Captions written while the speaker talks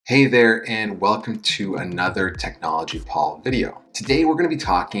Hey there, and welcome to another Technology Paul video. Today we're going to be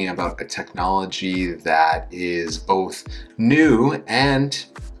talking about a technology that is both new and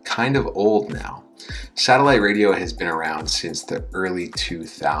kind of old now. Satellite radio has been around since the early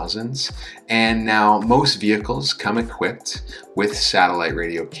 2000s, and now most vehicles come equipped with satellite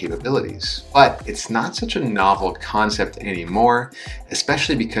radio capabilities. But it's not such a novel concept anymore,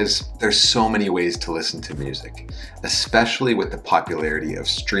 especially because there's so many ways to listen to music, especially with the popularity of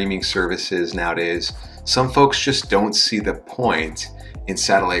streaming services nowadays. Some folks just don't see the point in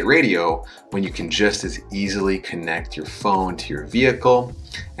satellite radio when you can just as easily connect your phone to your vehicle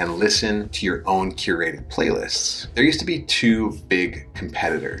and listen to your own curated playlists. There used to be two big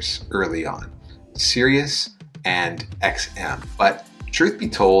competitors early on, Sirius and XM. But truth be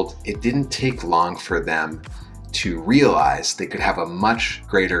told, it didn't take long for them to realize they could have a much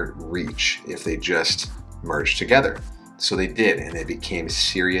greater reach if they just merged together. So they did, and they became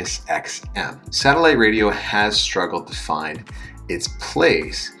SiriusXM. Satellite radio has struggled to find its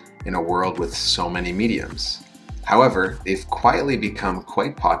place in a world with so many mediums. However, they've quietly become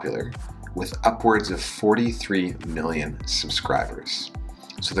quite popular with upwards of 43 million subscribers.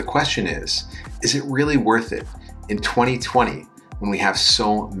 So the question is it really worth it in 2020 when we have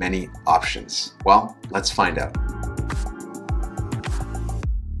so many options? Well, let's find out.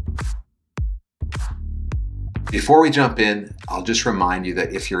 Before we jump in, I'll just remind you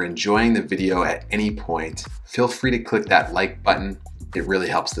that if you're enjoying the video at any point, feel free to click that like button. It really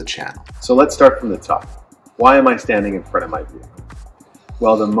helps the channel. So let's start from the top. Why am I standing in front of my vehicle?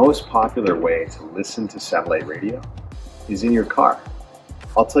 Well, the most popular way to listen to satellite radio is in your car.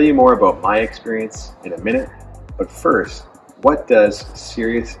 I'll tell you more about my experience in a minute, but first, what does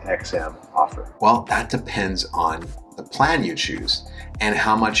SiriusXM offer? Well, that depends on the plan you choose and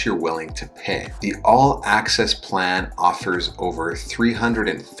how much you're willing to pay. The all-access plan offers over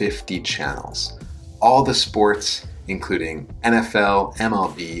 350 channels, all the sports, including NFL,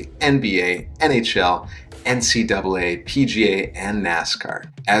 MLB, NBA, NHL, NCAA, PGA, and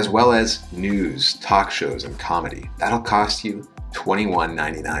NASCAR, as well as news, talk shows, and comedy. That'll cost you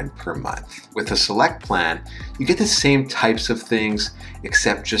 $21.99 per month. With a select plan, you get the same types of things,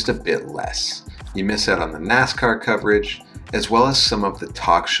 except just a bit less. You miss out on the NASCAR coverage, as well as some of the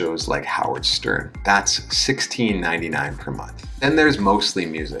talk shows like Howard Stern. That's $16.99 per month. Then there's Mostly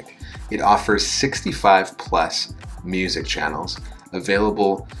Music. It offers 65 plus music channels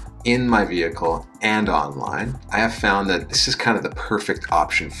available in my vehicle and online. I have found that this is kind of the perfect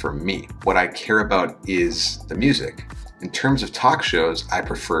option for me. What I care about is the music. In terms of talk shows, I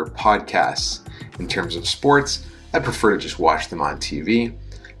prefer podcasts. In terms of sports, I prefer to just watch them on TV.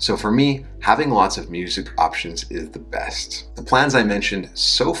 So for me, having lots of music options is the best. The plans I mentioned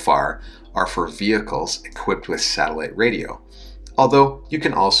so far are for vehicles equipped with satellite radio, although you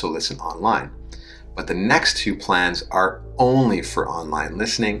can also listen online. But the next two plans are only for online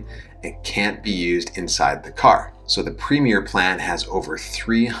listening and can't be used inside the car. So the Premier plan has over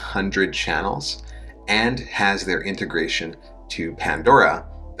 300 channels and has their integration to Pandora,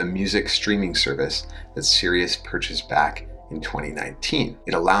 the music streaming service that Sirius purchased back in 2019.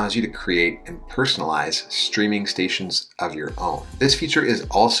 It allows you to create and personalize streaming stations of your own. This feature is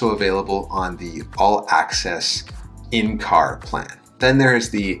also available on the all-access in-car plan. Then there's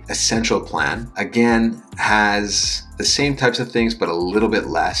the Essential plan. Again, has the same types of things, but a little bit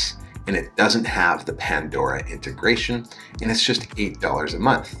less, and it doesn't have the Pandora integration, and it's just $8 a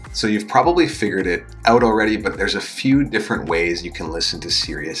month. So you've probably figured it out already, but there's a few different ways you can listen to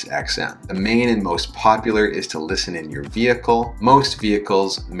SiriusXM. The main and most popular is to listen in your vehicle. Most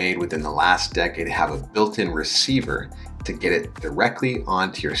vehicles made within the last decade have a built-in receiver to get it directly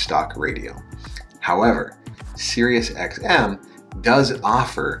onto your stock radio. However, SiriusXM does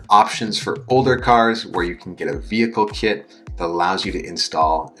offer options for older cars where you can get a vehicle kit that allows you to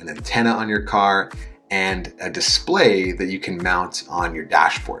install an antenna on your car and a display that you can mount on your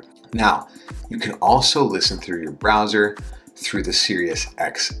dashboard. Now, you can also listen through your browser, through the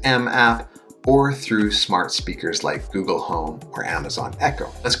SiriusXM app, or through smart speakers like Google Home or Amazon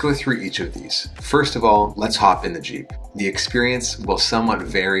Echo. Let's go through each of these. First of all, let's hop in the Jeep. The experience will somewhat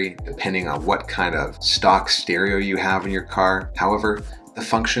vary depending on what kind of stock stereo you have in your car. However, the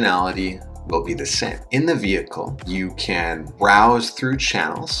functionality will be the same. In the vehicle, you can browse through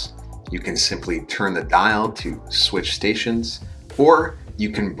channels. You can simply turn the dial to switch stations, or you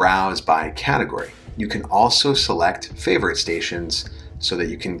can browse by category. You can also select favorite stations so that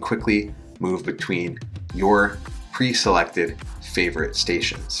you can quickly move between your pre-selected favorite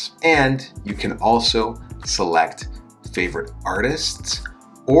stations. And you can also select favorite artists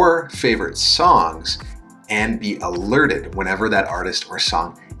or favorite songs and be alerted whenever that artist or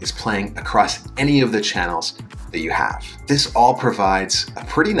song is playing across any of the channels that you have. This all provides a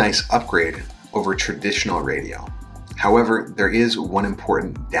pretty nice upgrade over traditional radio. However, there is one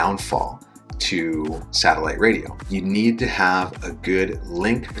important downfall to satellite radio. You need to have a good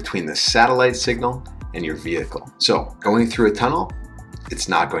link between the satellite signal and your vehicle. So going through a tunnel, it's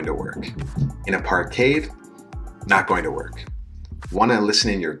not going to work. In a parkade, not going to work. Want to listen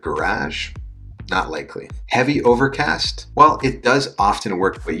in your garage? Not likely. Heavy overcast? Well, it does often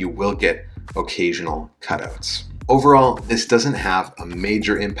work, but you will get occasional cutouts. Overall, this doesn't have a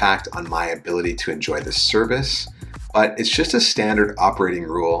major impact on my ability to enjoy the service, but it's just a standard operating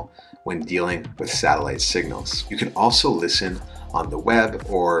rule when dealing with satellite signals. You can also listen on the web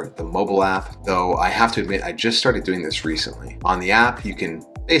or the mobile app, though I have to admit I just started doing this recently. On the app, you can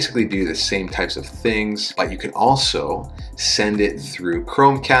basically do the same types of things, but you can also send it through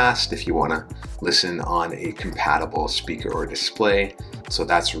Chromecast if you want to listen on a compatible speaker or display. So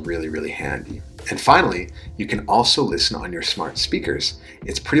that's really, really handy. And finally, you can also listen on your smart speakers.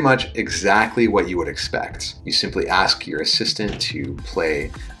 It's pretty much exactly what you would expect. You simply ask your assistant to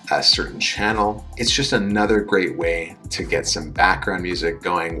play a certain channel. It's just another great way to get some background music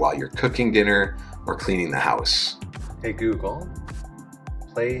going while you're cooking dinner or cleaning the house. Hey Google,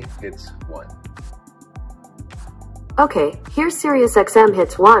 play Hits 1. Okay, here's SiriusXM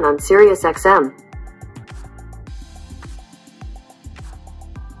Hits 1 on SiriusXM.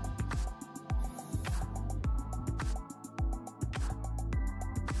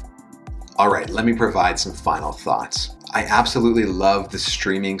 All right, let me provide some final thoughts. I absolutely love the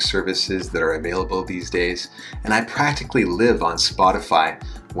streaming services that are available these days, and I practically live on Spotify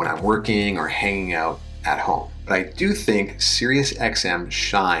when I'm working or hanging out at home. But I do think SiriusXM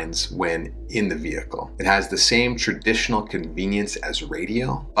shines when in the vehicle. It has the same traditional convenience as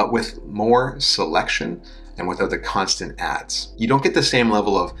radio, but with more selection and without the constant ads. You don't get the same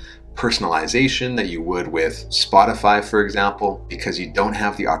level of personalization that you would with Spotify, for example, because you don't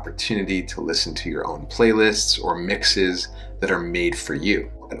have the opportunity to listen to your own playlists or mixes that are made for you.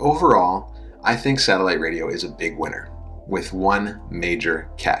 But overall, I think satellite radio is a big winner, with one major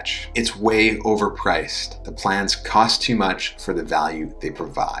catch. It's way overpriced. The plans cost too much for the value they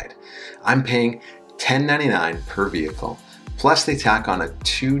provide. I'm paying $10.99 per vehicle, plus they tack on a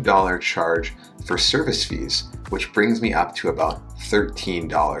 $2 charge for service fees, which brings me up to about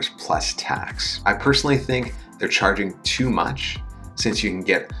 $13 plus tax. I personally think they're charging too much, since you can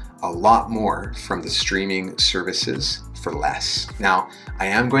get a lot more from the streaming services for less. Now, I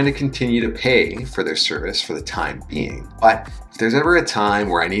am going to continue to pay for their service for the time being, but if there's ever a time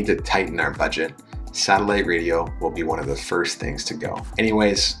where I need to tighten our budget, satellite radio will be one of the first things to go.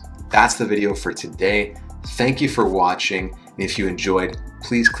 Anyways, that's the video for today. Thank you for watching, and if you enjoyed,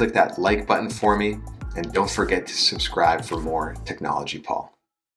 please click that like button for me, and don't forget to subscribe for more Technology Paul.